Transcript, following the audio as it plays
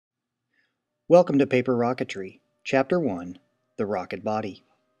Welcome to Paper Rocketry, Chapter 1, The Rocket Body.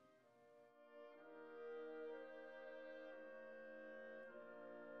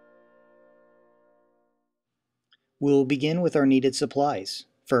 We'll begin with our needed supplies.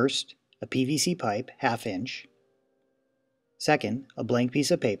 First, a PVC pipe, 1/2 inch. Second, a blank piece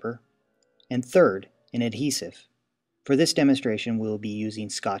of paper. And third, an adhesive. For this demonstration, we'll be using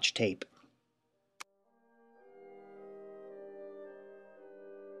Scotch tape.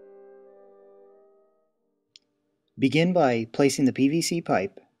 Begin by placing the PVC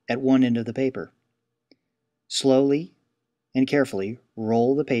pipe at one end of the paper. Slowly and carefully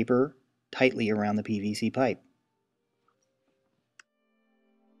roll the paper tightly around the PVC pipe.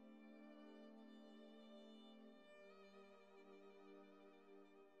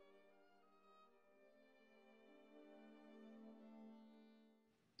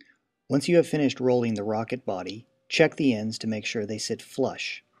 Once you have finished rolling the rocket body, check the ends to make sure they sit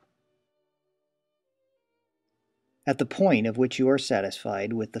flush. At the point of which you are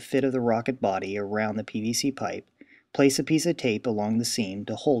satisfied with the fit of the rocket body around the PVC pipe, place a piece of tape along the seam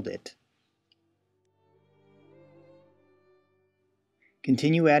to hold it.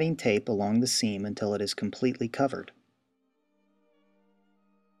 Continue adding tape along the seam until it is completely covered.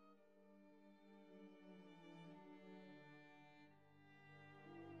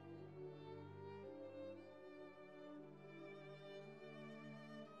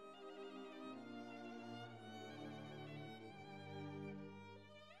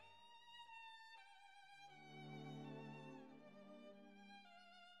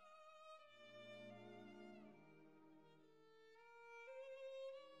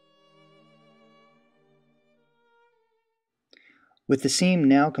 With the seam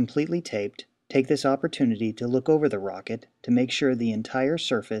now completely taped, take this opportunity to look over the rocket to make sure the entire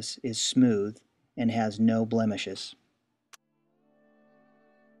surface is smooth and has no blemishes.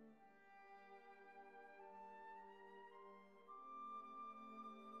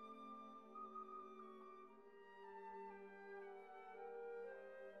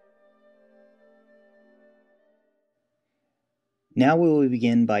 Now we will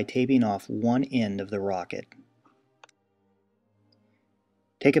begin by taping off one end of the rocket.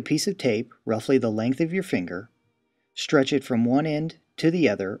 Take a piece of tape, roughly the length of your finger, stretch it from one end to the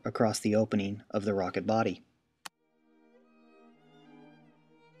other across the opening of the rocket body.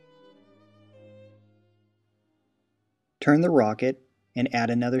 Turn the rocket and add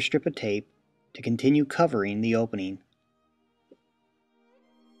another strip of tape to continue covering the opening.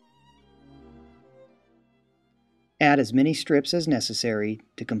 Add as many strips as necessary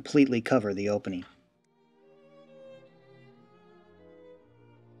to completely cover the opening.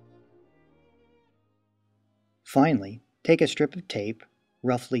 Finally, take a strip of tape,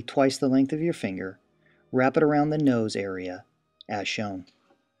 roughly twice the length of your finger, wrap it around the nose area, as shown.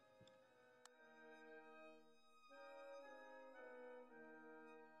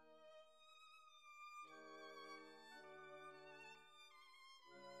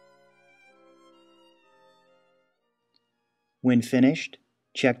 When finished,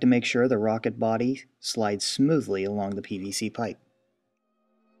 check to make sure the rocket body slides smoothly along the PVC pipe.